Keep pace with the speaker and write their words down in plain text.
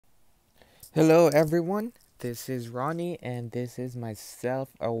Hello, everyone. This is Ronnie, and this is my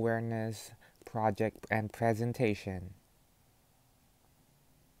self awareness project and presentation.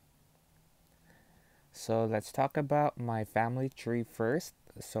 So, let's talk about my family tree first.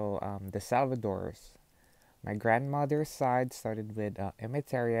 The Salvadors. My grandmother's side started with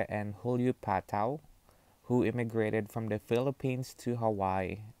Emeteria and Julio Patao, who immigrated from the Philippines to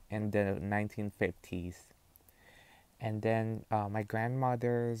Hawaii in the 1950s. And then my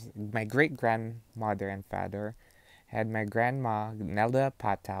great grandmother and father had my grandma Nelda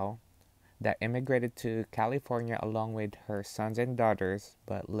Patao that immigrated to California along with her sons and daughters,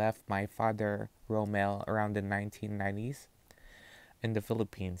 but left my father Romel around the 1990s in the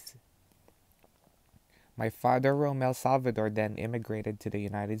Philippines. My father Romel Salvador then immigrated to the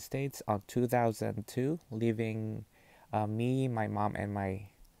United States on 2002, leaving me, my mom, and my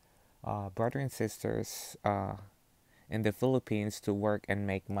brother and sisters in the Philippines to work and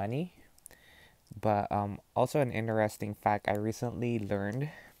make money. But also an interesting fact I recently learned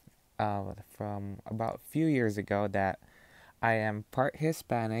from about a few years ago that I am part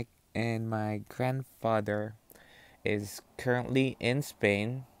Hispanic and my grandfather is currently in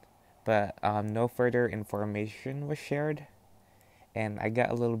Spain, but no further information was shared. And I got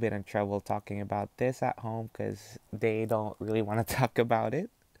a little bit in trouble talking about this at home because they don't really want to talk about it.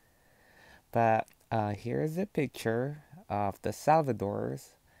 But here's a picture of the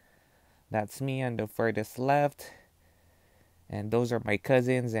Salvadors. That's me on the furthest left, and those are my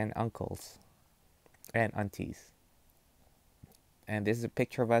cousins and uncles and aunties. And this is a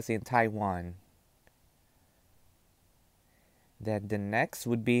picture of us in Taiwan. Then the next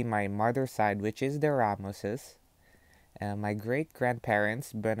would be my mother's side, which is the Ramoses. My great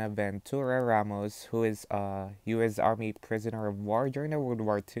grandparents, Benaventura Ramos, who is a U.S. Army prisoner of war during the World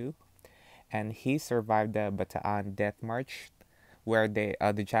War II, and he survived the Bataan Death March, where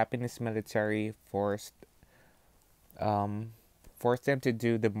the Japanese military um, forced them to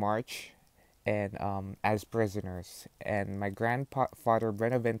do the march and as prisoners. And my grandfather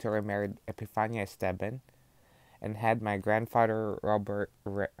Benaventura married Epifania Esteban, and had my grandfather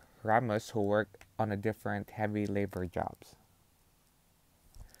Ramos, who worked on a different heavy labor jobs.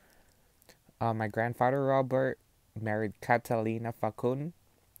 My grandfather Robert married Catalina Facun,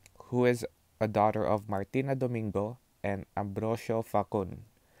 who is a daughter of Martina Domingo and Ambrosio Facun,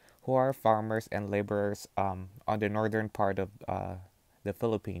 who are farmers and laborers on the northern part of the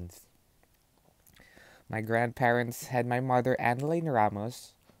Philippines. My grandparents had my mother Annalyn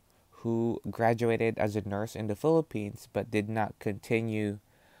Ramos, who graduated as a nurse in the Philippines but did not continue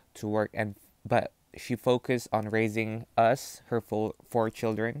to work, and but she focused on raising us, her four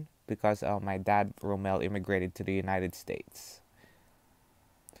children, because my dad Romel immigrated to the United States.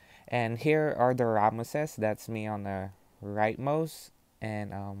 And here are the Ramoses. That's me on the rightmost,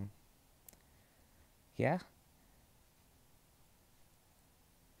 and yeah.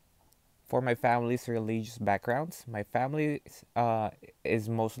 For my family's religious backgrounds, my family is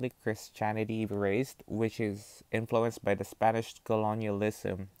mostly Christianity raised, which is influenced by the Spanish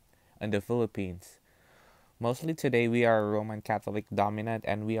colonialism in the Philippines. Mostly today we are Roman Catholic dominant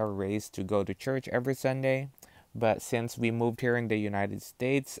and we are raised to go to church every Sunday. But since we moved here in the United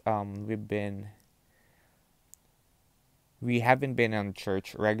States, we haven't been in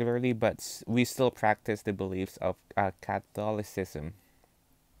church regularly, but we still practice the beliefs of Catholicism.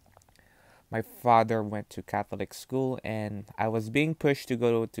 My father went to Catholic school, and I was being pushed to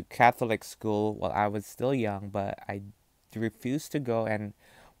go to Catholic school while I was still young, but I refused to go and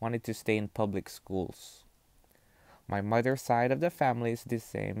wanted to stay in public schools. My mother's side of the family is the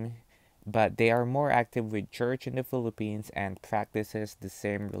same, but they are more active with church in the Philippines and practices the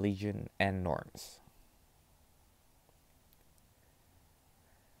same religion and norms.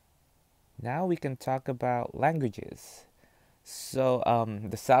 Now we can talk about languages.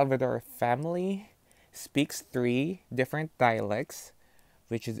 The Salvador family speaks three different dialects,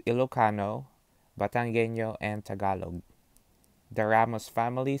 which is Ilocano, Batangueño, and Tagalog. The Ramos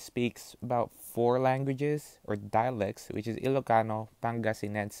family speaks about four languages or dialects, which is Ilocano,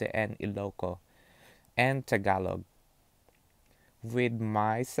 Pangasinense, and Iloco, and Tagalog. With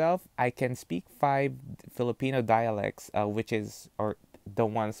myself, I can speak five Filipino dialects, which is or the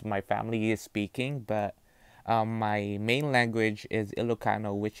ones my family is speaking, but my main language is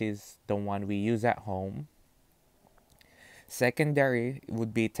Ilocano, which is the one we use at home. Secondary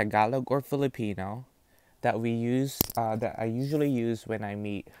would be Tagalog or Filipino that I usually use when I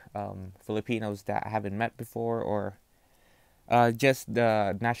meet Filipinos that I haven't met before, or just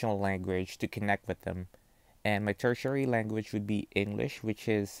the national language to connect with them. And my tertiary language would be English, which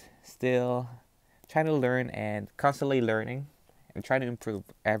is still trying to learn and constantly learning and trying to improve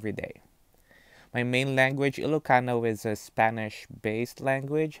every day. My main language, Ilocano, is a Spanish-based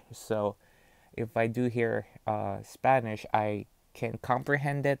language. So if I do hear Spanish, I can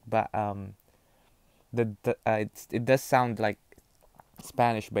comprehend it, but it does sound like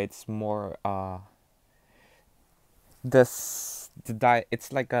Spanish, but it's more it's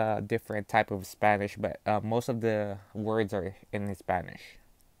like a different type of Spanish, but most of the words are in Spanish.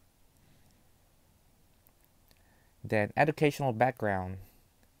 Then educational background.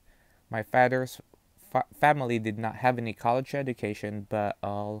 My father's family did not have any college education, but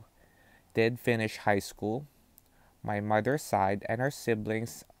all did finish high school. My mother's side and her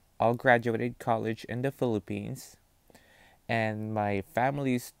siblings all graduated college in the Philippines, and my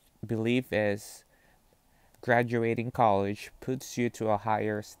family's belief is graduating college puts you to a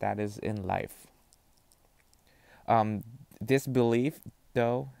higher status in life. Um, this belief,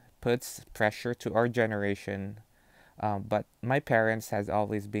 though, puts pressure to our generation, but my parents has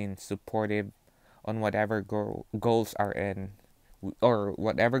always been supportive on whatever goals are in, or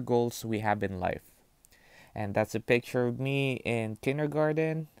whatever goals we have in life. And that's a picture of me in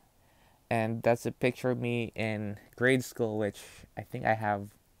kindergarten, and that's a picture of me in grade school, which I think I have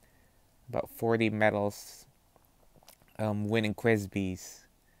about 40 medals winning quiz bees.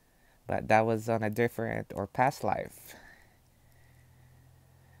 But that was on a different or past life.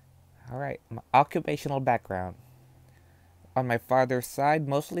 All right, my occupational background. On my father's side,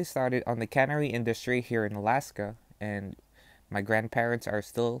 mostly started on the cannery industry here in Alaska, and my grandparents are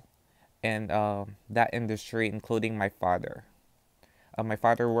still in that industry, including my father. My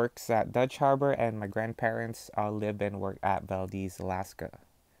father works at Dutch Harbor, and my grandparents live and work at Valdez, Alaska.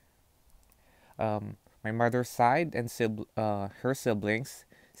 My mother's side and her siblings,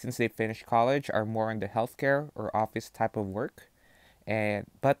 since they finished college, are more in the healthcare or office type of work. And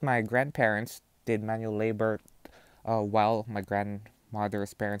but my grandparents did manual labor, while my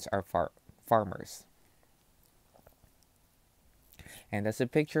grandmother's parents are farmers. And that's a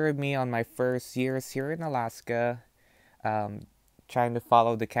picture of me on my first years here in Alaska, um, trying to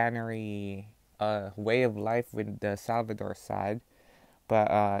follow the cannery way of life with the Salvador side.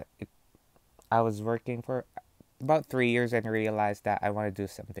 But I was working for about 3 years and realized that I want to do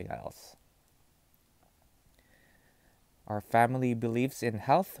something else. Our family believes in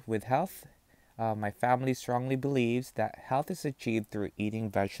health with health. My family strongly believes that health is achieved through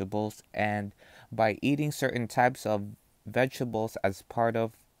eating vegetables and by eating certain types of vegetables as part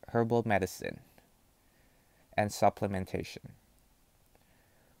of herbal medicine and supplementation.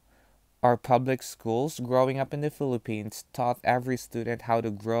 Our public schools growing up in the Philippines taught every student how to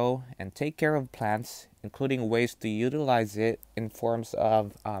grow and take care of plants, including ways to utilize it in forms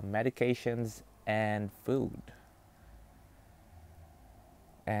of medications and food.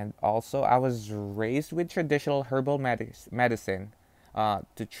 And also, I was raised with traditional herbal medicine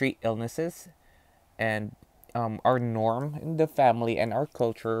to treat illnesses. And our norm in the family and our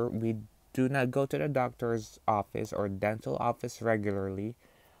culture, we do not go to the doctor's office or dental office regularly,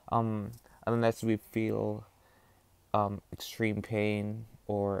 um, unless we feel extreme pain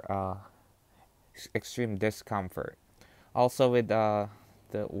or extreme discomfort. Also, with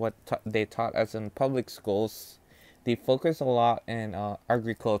they taught us in public schools, they focus a lot in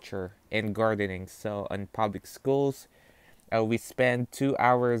agriculture and gardening. So in public schools, we spend 2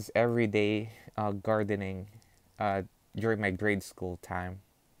 hours every day gardening uh, during my grade school time.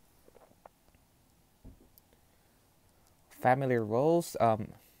 Family roles.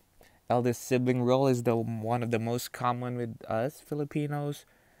 Eldest sibling role is the one of the most common with us Filipinos,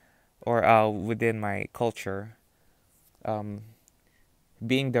 or within my culture. Um,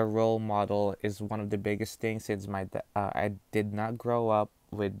 Being the role model is one of the biggest things since I did not grow up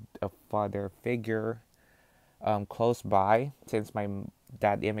with a father figure close by since my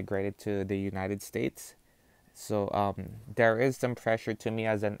dad immigrated to the United States. So there is some pressure to me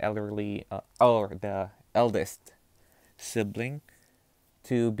as an elderly or the eldest sibling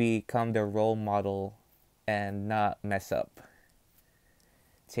to become the role model and not mess up.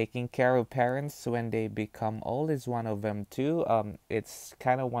 Taking care of parents when they become old is one of them too. It's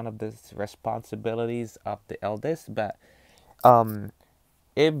kind of one of the responsibilities of the eldest, but um,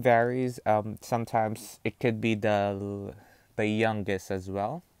 it varies. Sometimes it could be the youngest as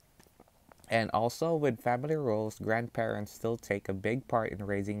well. And also with family roles, grandparents still take a big part in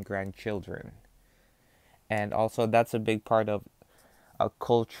raising grandchildren. And also that's a big part of a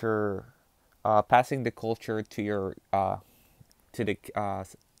culture, passing the culture to your to the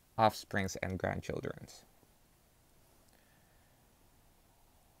offsprings and grandchildrens.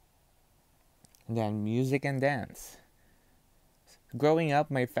 Then music and dance. Growing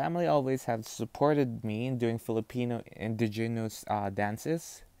up, my family always have supported me in doing Filipino indigenous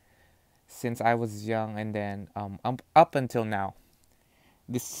dances. since I was young, and then up until now.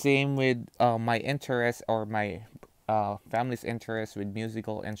 The same with my interest, or my family's interest with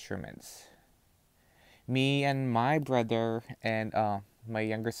musical instruments. Me and my brother and my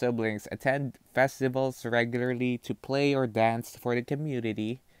younger siblings attend festivals regularly to play or dance for the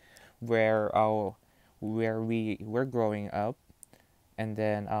community where we were growing up. And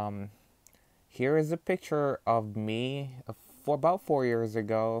then here is a picture of me for about 4 years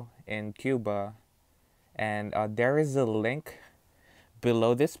ago in Cuba, and there is a link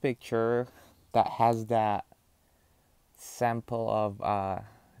below this picture that has that sample of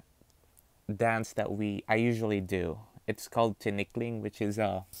dance that we I usually do. It's called tinikling, which is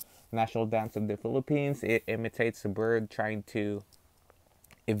a national dance of the Philippines. It imitates a bird trying to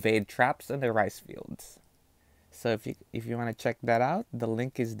evade traps in the rice fields. So if you want to check that out, the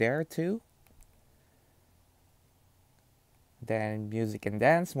link is there too. Then music and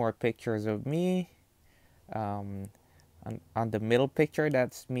dance, more pictures of me. Um, on the middle picture,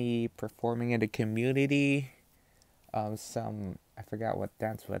 that's me performing in the community. Some I forgot what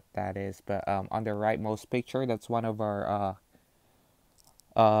that is, but on the rightmost picture, that's one of our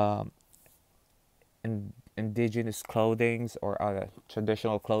indigenous clothings, or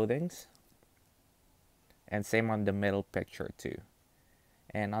traditional clothings, and same on the middle picture too.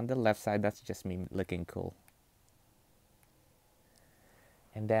 And on the left side, that's just me looking cool.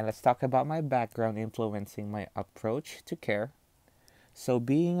 And then let's talk about my background influencing my approach to care. So,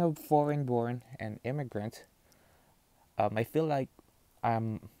 being a foreign born and immigrant, I feel like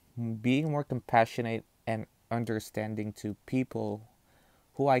I'm being more compassionate and understanding to people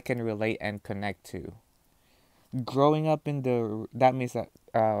who I can relate and connect to. Growing up in the that means that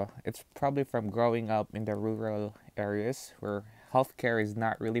it's probably from growing up in the rural areas where healthcare is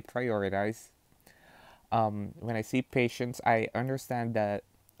not really prioritized. When I see patients, I understand that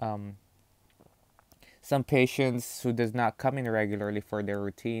um, some patients who does not come in regularly for their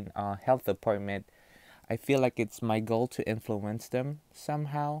routine health appointment, I feel like it's my goal to influence them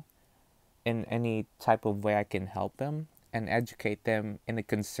somehow in any type of way I can help them and educate them in a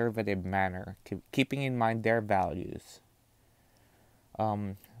conservative manner, keeping in mind their values.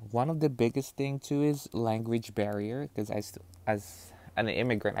 Um, One of the biggest thing too is language barrier, because as an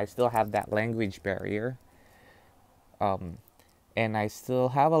immigrant, I still have that language barrier. Um, and I still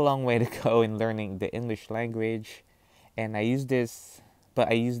have a long way to go in learning the English language. And I use this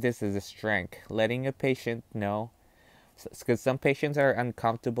as a strength, letting a patient know, because some patients are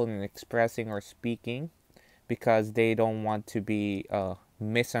uncomfortable in expressing or speaking because they don't want to be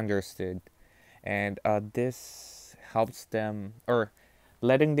misunderstood. And this helps them, or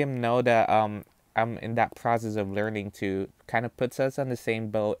letting them know that I'm in that process of learning, to kind of puts us on the same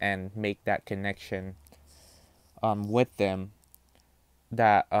boat and make that connection with them,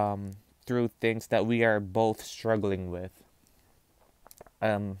 that through things that we are both struggling with.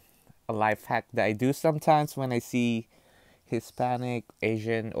 Um, a life hack that I do sometimes when I see Hispanic,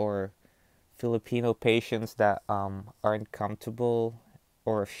 Asian, or Filipino patients that aren't comfortable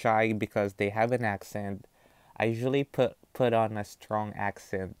or shy because they have an accent, I usually put on a strong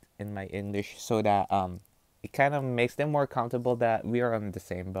accent in my English so that it kind of makes them more comfortable that we are on the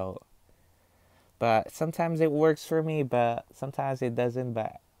same boat. But sometimes it works for me, but sometimes it doesn't.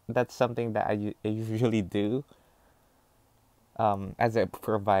 But that's something that I usually do as a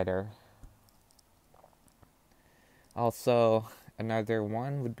provider. Also, another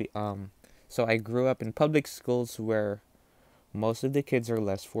one would be so I grew up in public schools where most of the kids are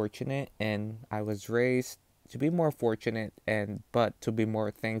less fortunate, and I was raised to be more fortunate, and but to be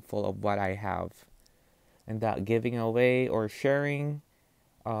more thankful of what I have, and that giving away or sharing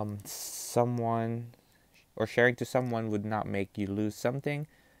someone or sharing to someone would not make you lose something,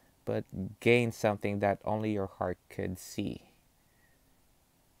 but gain something that only your heart could see.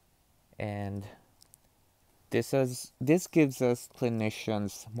 And this gives us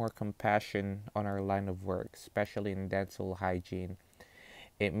clinicians more compassion on our line of work, especially in dental hygiene.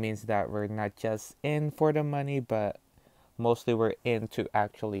 It means that we're not just in for the money, but mostly we're in to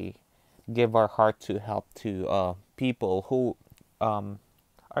actually give our heart to help to people who um,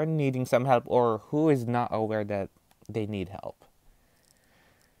 are needing some help, or who is not aware that they need help.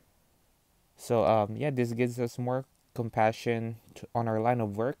 So yeah, this gives us more compassion on our line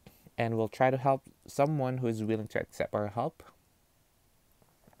of work, and we'll try to help someone who is willing to accept our help.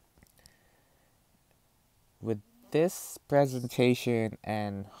 With this presentation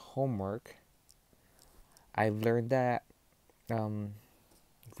and homework, I've learned that um,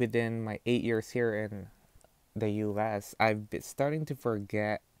 within my 8 years here in the U.S., I've been starting to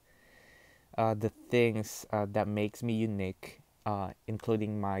forget the things that makes me unique,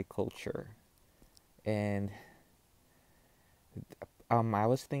 including my culture. And I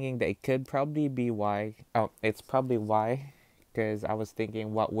was thinking that it could probably be why. Oh, it's probably why, because I was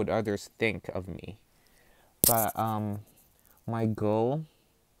thinking, what would others think of me? But my goal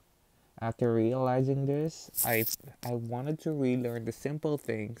after realizing this, I wanted to relearn the simple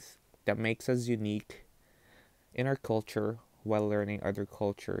things that makes us unique in our culture while learning other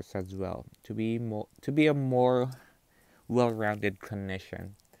cultures as well. To be a more well-rounded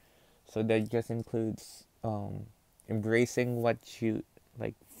clinician. So that just includes embracing what you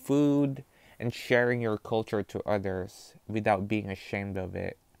like, food, and sharing your culture to others without being ashamed of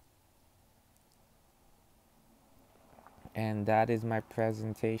it. And that is my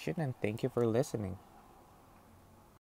presentation, and thank you for listening.